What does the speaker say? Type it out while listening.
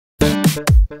Want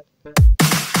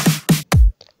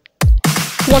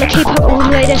to keep up with the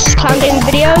latest Clown Gaming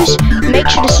videos? Make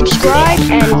sure to subscribe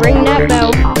and ring that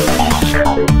bell.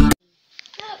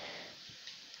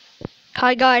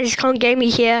 Hi guys, Clown Gaming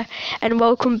here, and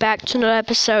welcome back to another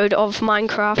episode of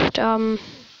Minecraft.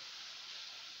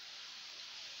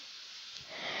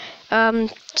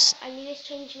 I need to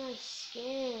change my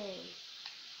skin.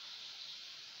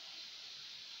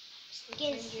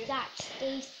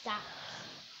 Steve sucks.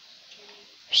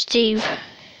 Steve,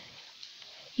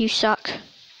 you suck.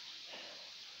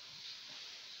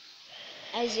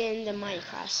 As in the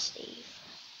Minecraft Steve.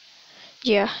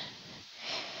 Yeah.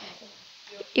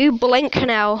 You blink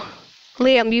now.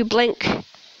 Liam, you blink.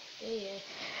 Yeah.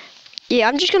 Yeah,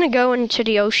 I'm just gonna go into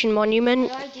the ocean monument.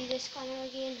 How do I do this kind of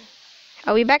again?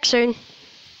 I'll be back soon.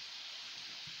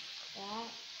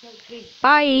 Yeah.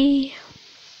 Bye.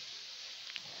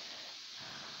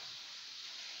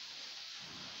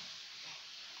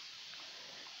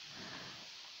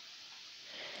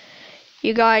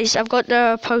 You guys, I've got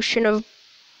the potion of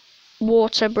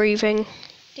water breathing.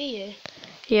 Do you?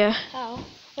 Yeah, How?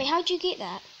 Wait, how'd you get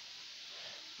that?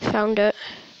 found it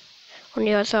on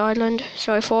the other island.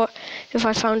 So I thought if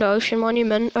I found the ocean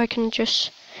monument, I can just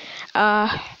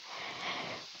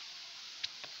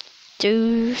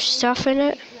do stuff in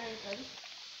it.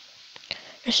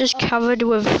 This is covered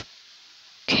with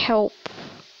kelp.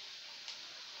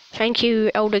 Thank you,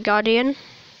 Elder Guardian.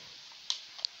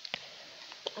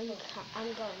 I'm going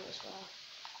as well.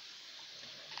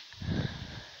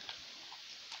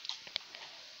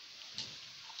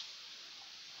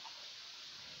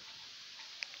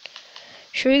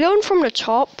 Should we go in from the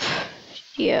top?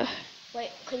 Yeah.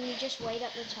 Wait, can you just wait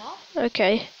at the top?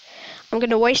 Okay. I'm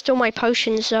gonna waste all my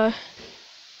potions though.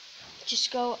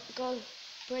 Just go,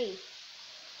 breathe.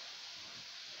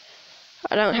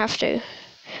 I don't have to.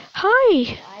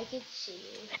 Hi! I could see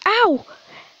you. Ow!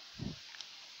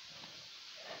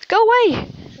 Go away!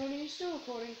 Sean, are you still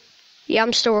recording? Yeah,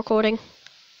 I'm still recording.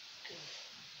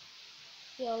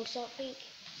 Yo, something.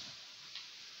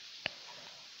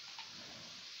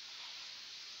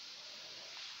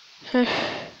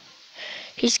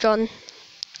 He's gone.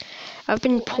 I've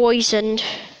been poisoned.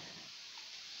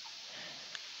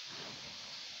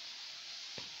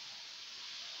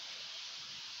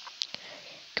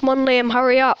 Come on, Liam,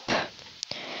 hurry up.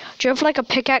 Do you have like a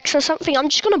pickaxe or something? I'm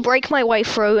just gonna break my way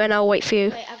through and I'll wait for you.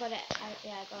 Wait, I got it.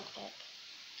 Yeah, I got it.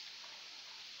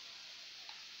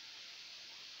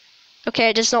 Okay,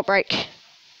 it does not break.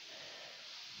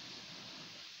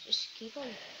 Just keep on.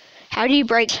 How do you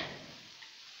break?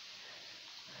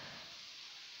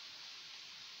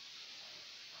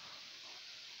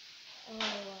 Oh wow.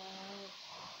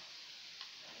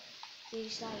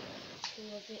 There's like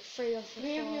 3 of them.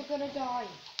 Liam, you're gonna die.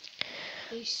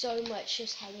 There's so much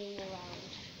just hanging around.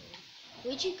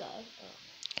 Where'd you go?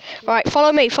 Oh. Alright,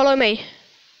 follow me, follow me.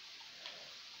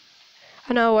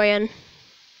 I know a way in.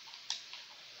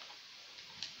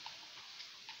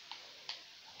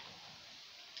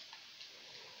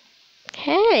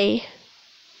 Hey.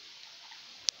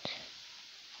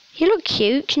 You look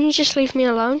cute. Can you just leave me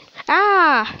alone?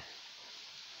 Ah!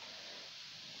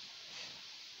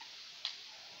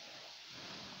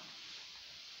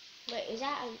 Wait, is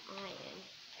that an iron?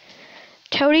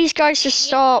 Tell these guys to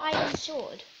stop. You have an iron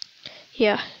sword?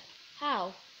 Yeah,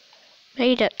 How?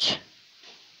 made it.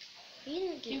 You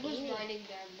didn't He get was any. mining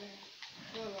down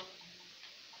there. No.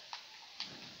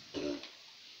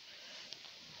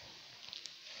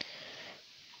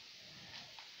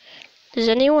 Does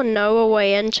anyone know a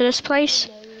way into this place?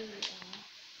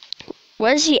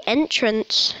 Where's the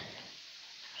entrance?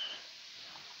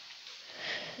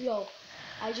 Yo,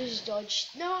 I just dodged.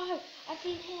 No, I've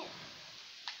been hit.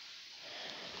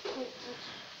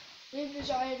 Liam, there's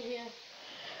iron here.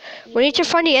 We need to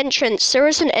find the entrance. There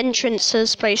is an entrance to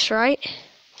this place, right?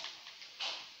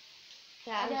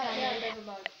 Yeah, I'm Yeah, coming. never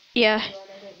mind. Yeah. I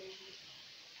don't need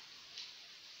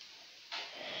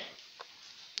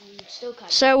these. Still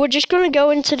coming. So we're just gonna go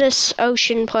into this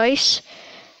ocean place.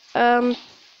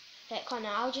 Hey, Connor,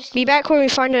 I'll just Be back when we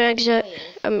find an exit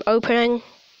waiting. opening.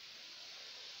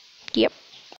 Yep.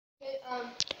 Okay,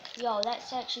 Yo,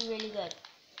 that's actually really good.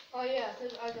 oh yeah,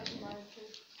 because I got some iron too.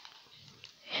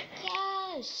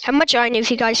 Yes. How much iron have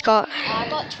you guys got? I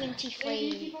got If you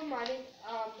 23. keep on mining,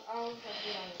 I'll have the iron.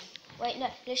 Wait, no,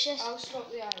 let's just. I'll smoke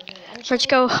the iron. I'm just Let's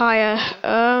gonna- go higher. Pass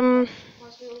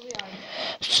me all the iron.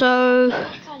 So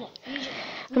Connor,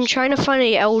 I'm trying to find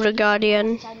the Elder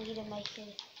Guardian. I need to make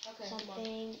it Okay, come on.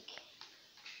 something.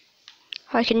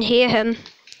 I can hear him.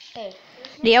 Oh,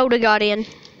 The Elder Guardian.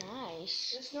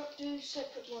 nice. Let's not do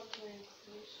separate one for him,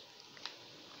 please.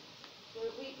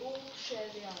 We all share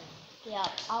the iron. Yeah,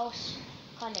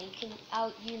 Connor,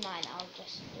 you mine, I'll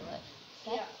just do it.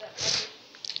 Okay? Yeah,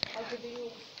 I'll give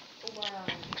you all my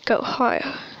iron. Go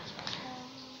higher.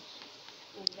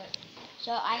 All that.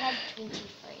 So I had 23.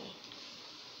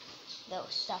 The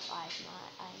stuff I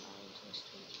mined was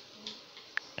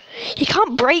 23. You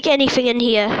can't break anything in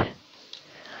here.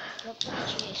 Look for the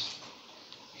chest.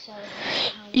 So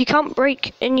You can't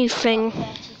break anything.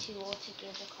 32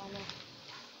 altogether, Connor.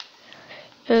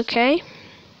 Okay.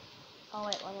 Oh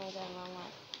wait, what am I going wrong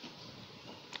way?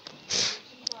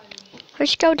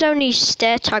 Let's go down these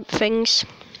stair type things.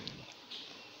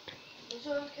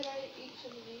 So can I eat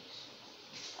some of these?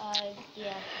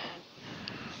 Yeah.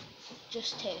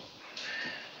 Just 2.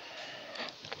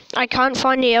 I can't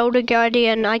find the Elder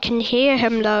Guardian. I can hear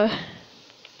him though.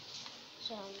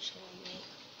 So I'm just gonna make.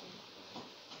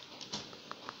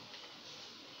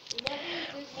 Let me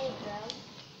dig more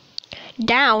down.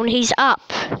 Down, he's up.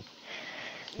 Because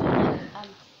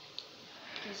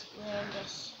we're in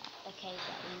this the cave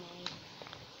that we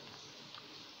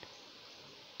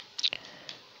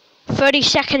made. 30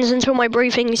 seconds until my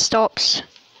breathing stops.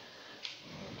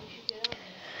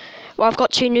 Well, I've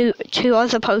got two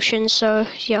other potions, so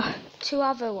yeah. 2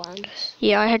 other ones.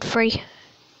 Yeah, I had 3.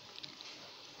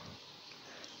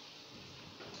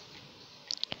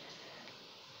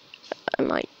 I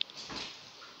might.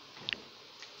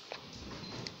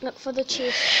 Look for the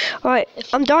chest. Right,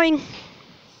 I'm dying.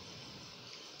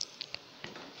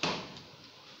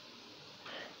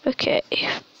 Okay.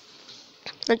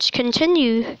 Let's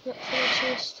continue. Look for the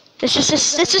chest.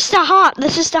 This is the heart.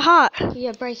 This is the heart.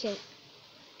 Yeah, break it.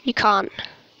 You can't.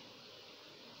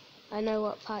 I know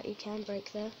what part you can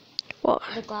break there. What?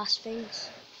 The glass things.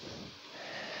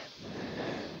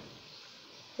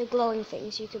 The glowing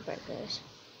things, you can break those.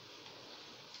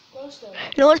 Close them.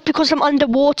 No, it's because I'm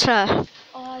underwater.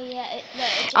 Oh yeah,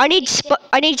 I need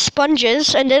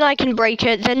sponges, and then I can break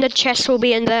it. Then the chest will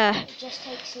be in there. It just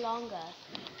takes longer.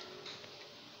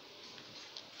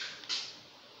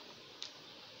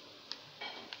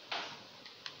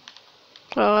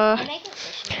 I make it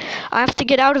fishing. I have to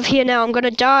get out of here now. I'm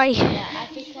gonna die. Yeah, I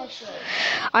think I should.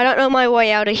 I don't know my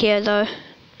way out of here though.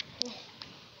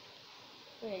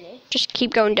 Really? Just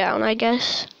keep going down, I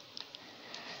guess.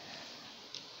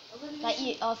 Like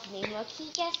you off me, Rocky.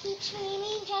 Just keep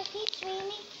swimming, just keep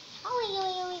swimming.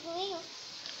 Oh,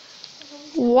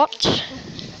 What?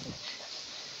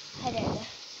 I don't know.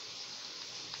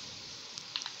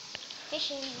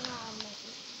 Fishing.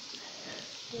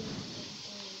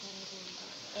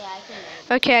 Yeah, I can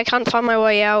make. Okay, I can't find my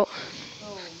way out.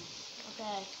 Boom. Okay,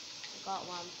 I got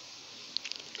one.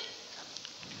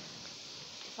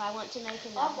 If I want to make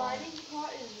Our another, mining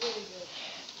part is really good.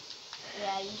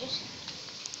 yeah, you just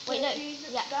wait. No, 19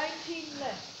 yeah, 19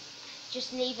 left.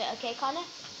 just leave it. Okay, Connor.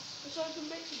 So I can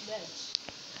make some beds.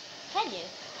 Can you?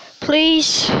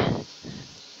 Please.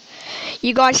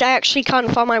 You guys, I actually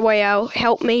can't find my way out.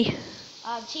 Help me.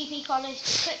 TP, Connor.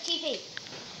 Quick TP.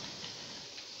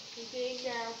 Being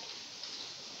now.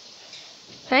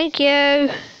 Thank you.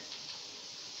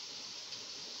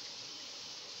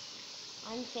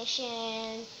 I'm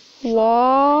fishing.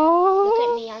 What? Look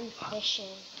at me, I'm fishing.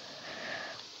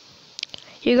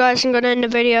 You guys, I'm gonna end the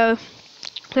video.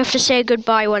 We have to say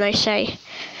goodbye when I say.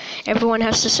 Everyone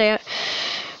has to say it.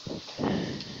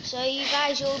 So you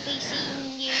guys will be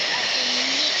seeing you at the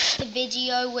next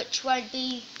video, which won't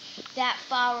be that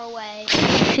far away.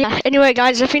 Yeah. Anyway,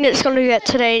 guys, I think it's gonna be it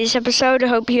today's episode. I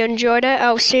hope you enjoyed it.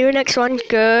 I'll see you next one.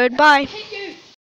 Goodbye. Thank you.